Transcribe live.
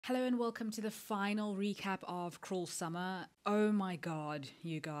Hello and welcome to the final recap of Cruel Summer. Oh my god,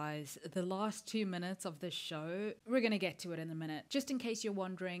 you guys. The last 2 minutes of this show, we're gonna get to it in a minute. Just in case you're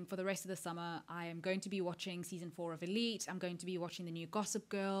wondering, for the rest of the summer, I am going to be watching season 4 of Elite. I'm going to be watching the new Gossip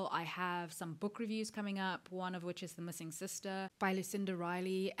Girl. I have some book reviews coming up, one of which is The Missing Sister by Lucinda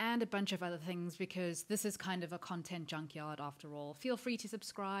Riley, and a bunch of other things because this is kind of a content junkyard after all. Feel free to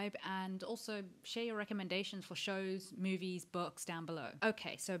subscribe and also share your recommendations for shows, movies, books down below.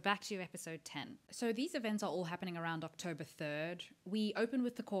 Okay, so back to episode 10. So these events are all happening around October 3rd. We open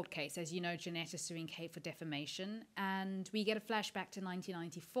with the court case. As you know, Jeanette is suing Kate for defamation, and we get a flashback to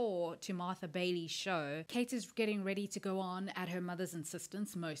 1994 to Martha Bailey's show. Kate is getting ready to go on at her mother's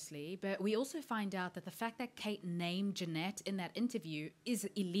insistence mostly, but we also find out that the fact that Kate named Jeanette in that interview is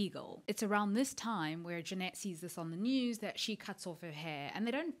illegal. It's around this time where Jeanette sees this on the news that she cuts off her hair, and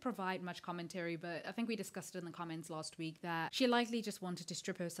they don't provide much commentary, but I think we discussed it in the comments last week that she likely just wanted to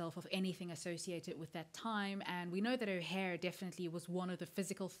strip herself of anything associated with that time, and we know that her hair definitely was one of the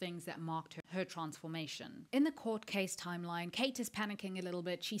physical things that marked her transformation. In the court case timeline, Kate is panicking a little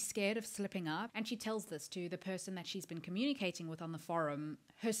bit. She's scared of slipping up, and she tells this to the person that she's been communicating with on the forum,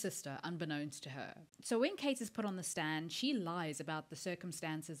 her sister, unbeknownst to her. So when Kate is put on the stand, she lies about the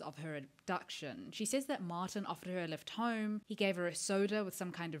circumstances of her abduction. She says that Martin offered her a lift home, he gave her a soda with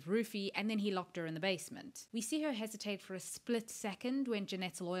some kind of roofie, and then he locked her in the basement. We see her hesitate for a split second when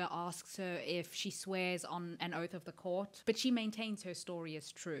Jeanette's lawyer asks her if she swears on an oath of the court, but she maintains her story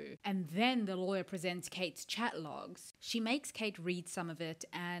is true. And then the lawyer presents Kate's chat logs. She makes Kate read some of it,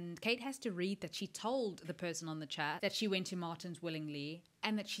 and Kate has to read that she told the person on the chat that she went to Martin's willingly,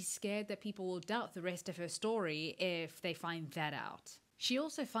 and that she's scared that people will doubt the rest of her story if they find that out. She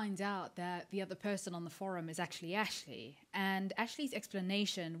also finds out that the other person on the forum is actually Ashley, and Ashley's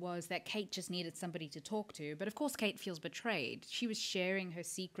explanation was that Kate just needed somebody to talk to, but of course Kate feels betrayed. She was sharing her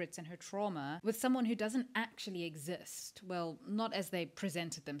secrets and her trauma with someone who doesn't actually exist, well, not as they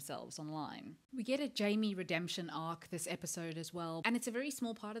presented themselves online. We get a Jamie redemption arc this episode as well, and it's a very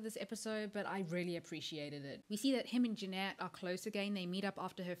small part of this episode, but I really appreciated it. We see that him and Jeanette are close again. They meet up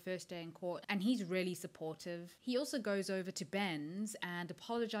after her first day in court, and he's really supportive. He also goes over to Ben's and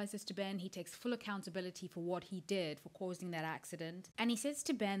apologizes to Ben. He takes full accountability for what he did for causing that accident. And he says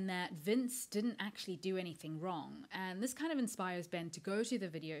to Ben that Vince didn't actually do anything wrong. And this kind of inspires Ben to go to the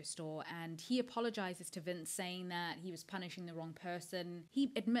video store, and he apologizes to Vince saying that he was punishing the wrong person.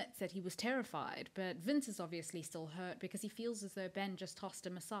 He admits that he was terrified, but Vince is obviously still hurt because he feels as though Ben just tossed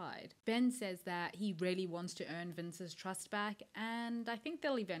him aside. Ben says that he really wants to earn Vince's trust back, and I think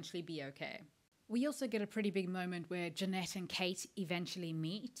they'll eventually be okay. We also get a pretty big moment where Jeanette and Kate eventually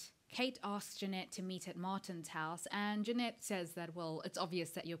meet. Kate asks Jeanette to meet at Martin's house, and Jeanette says that, well, it's obvious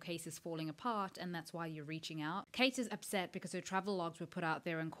that your case is falling apart and that's why you're reaching out. Kate is upset because her travel logs were put out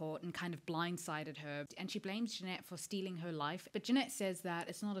there in court and kind of blindsided her, and she blames Jeanette for stealing her life, but Jeanette says that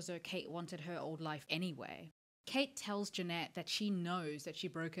it's not as though Kate wanted her old life anyway. Kate tells Jeanette that she knows that she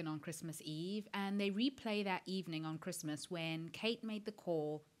broke in on Christmas Eve, and they replay that evening on Christmas when Kate made the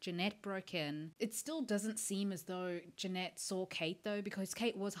call, Jeanette broke in. It still doesn't seem as though Jeanette saw Kate though, because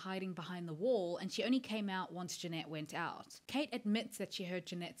Kate was hiding behind the wall and she only came out once Jeanette went out. Kate admits that she heard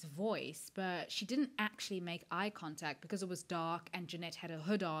Jeanette's voice, but she didn't actually make eye contact because it was dark and Jeanette had a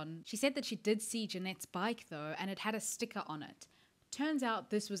hood on. She said that she did see Jeanette's bike though, and it had a sticker on it. Turns out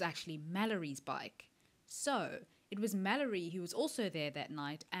this was actually Mallory's bike. So, it was Mallory who was also there that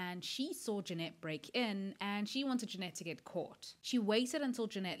night, and she saw Jeanette break in, and she wanted Jeanette to get caught. She waited until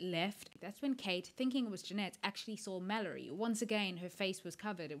Jeanette left. That's when Kate, thinking it was Jeanette, actually saw Mallory. Once again, her face was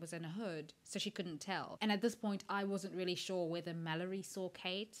covered. It was in a hood, so she couldn't tell. And at this point, I wasn't really sure whether Mallory saw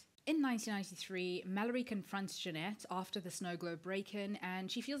Kate. In 1993, Mallory confronts Jeanette after the snow globe break-in,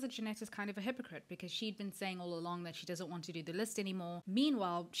 and she feels that Jeanette is kind of a hypocrite because she'd been saying all along that she doesn't want to do the list anymore.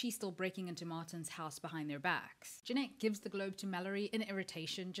 Meanwhile, she's still breaking into Martin's house behind their backs. Jeanette gives the globe to Mallory in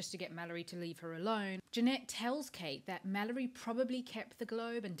irritation just to get Mallory to leave her alone. Jeanette tells Kate that Mallory probably kept the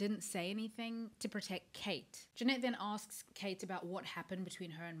globe and didn't say anything to protect Kate. Jeanette then asks Kate about what happened between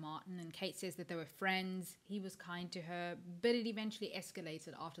her and Martin, and Kate says that they were friends, he was kind to her, but it eventually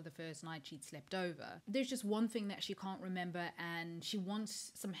escalated after the first night she'd slept over. There's just one thing that she can't remember, and she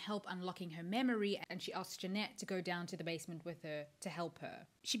wants some help unlocking her memory, and she asks Jeanette to go down to the basement with her to help her.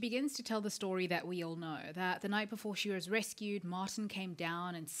 She begins to tell the story that we all know, that the night before she was rescued, Martin came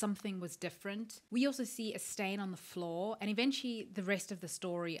down and something was different. We also see a stain on the floor, and eventually the rest of the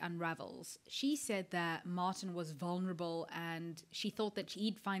story unravels. She said that Martin was vulnerable and she thought that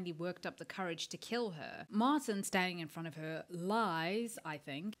he'd finally worked up the courage to kill her. Martin, standing in front of her, lies, I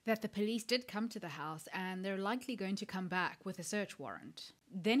think, that the police did come to the house and they're likely going to come back with a search warrant.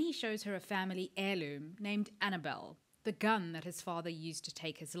 Then he shows her a family heirloom named Annabelle, the gun that his father used to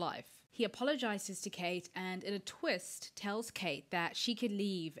take his life. He apologizes to Kate and in a twist tells Kate that she could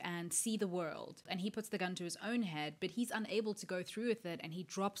leave and see the world, and he puts the gun to his own head, but he's unable to go through with it and he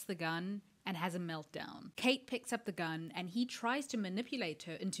drops the gun and has a meltdown. Kate picks up the gun and he tries to manipulate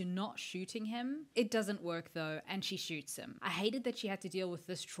her into not shooting him. It doesn't work though, and she shoots him. I hated that she had to deal with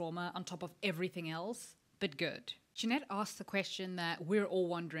this trauma on top of everything else, but good. Jeanette asks the question that we're all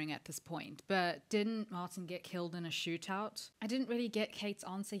wondering at this point, but didn't Martin get killed in a shootout? I didn't really get Kate's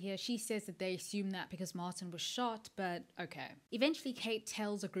answer here. She says that they assume that because Martin was shot, but okay. Eventually, Kate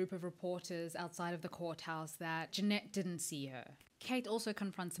tells a group of reporters outside of the courthouse that Jeanette didn't see her. Kate also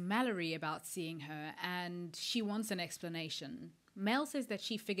confronts Mallory about seeing her, and she wants an explanation. Mel says that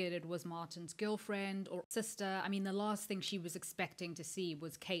she figured it was Martin's girlfriend or sister. I mean, the last thing she was expecting to see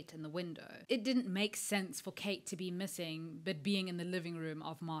was Kate in the window. It didn't make sense for Kate to be missing, but being in the living room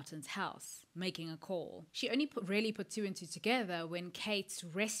of Martin's house, making a call. She only really put two and two together when Kate's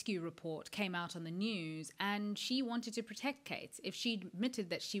rescue report came out on the news, and she wanted to protect Kate. If she admitted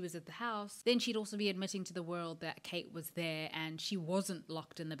that she was at the house, then she'd also be admitting to the world that Kate was there and she wasn't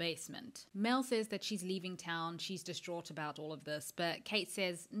locked in the basement. Mel says that she's leaving town, she's distraught about all of this, but Kate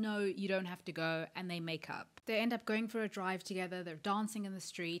says, no, you don't have to go, and they make up. They end up going for a drive together, they're dancing in the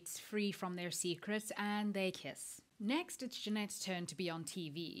streets, free from their secrets, and they kiss. Next, it's Jeanette's turn to be on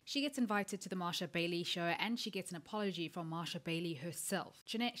TV. She gets invited to the Marsha Bailey show and she gets an apology from Marsha Bailey herself.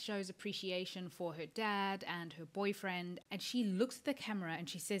 Jeanette shows appreciation for her dad and her boyfriend, and she looks at the camera and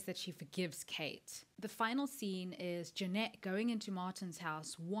she says that she forgives Kate. The final scene is Jeanette going into Martin's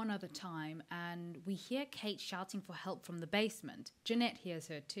house one other time, and we hear Kate shouting for help from the basement. Jeanette hears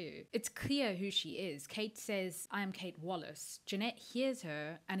her too. It's clear who she is. Kate says, "I am Kate Wallace." Jeanette hears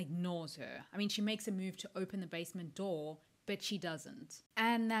her and ignores her. I mean, she makes a move to open the basement door, but she doesn't.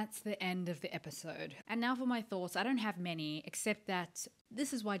 And that's the end of the episode. And now for my thoughts. I don't have many, except that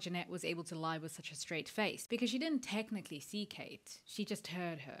this is why Jeanette was able to lie with such a straight face, because she didn't technically see Kate, she just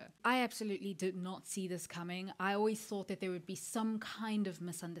heard her. I absolutely did not see this coming. I always thought that there would be some kind of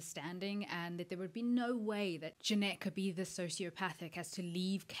misunderstanding and that there would be no way that Jeanette could be this sociopathic as to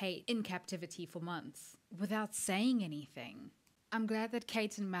leave Kate in captivity for months without saying anything. I'm glad that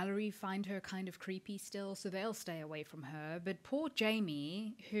Kate and Mallory find her kind of creepy still, so they'll stay away from her. But poor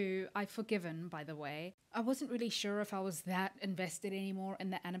Jamie, who I've forgiven, by the way, I wasn't really sure if I was that invested anymore in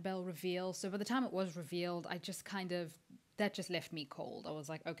the Annabelle reveal. So by the time it was revealed, that just left me cold. I was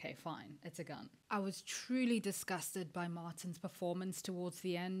like, okay, fine, it's a gun. I was truly disgusted by Martin's performance towards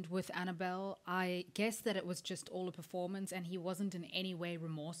the end with Annabelle. I guess that it was just all a performance and he wasn't in any way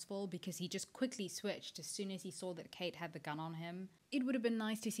remorseful because he just quickly switched as soon as he saw that Kate had the gun on him. It would have been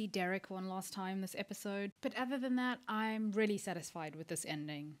nice to see Derek one last time this episode, but other than that, I'm really satisfied with this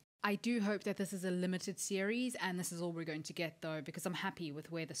ending. I do hope that this is a limited series and this is all we're going to get though, because I'm happy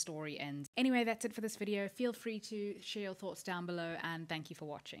with where the story ends. Anyway, that's it for this video. Feel free to share your thoughts down below and thank you for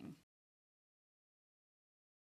watching.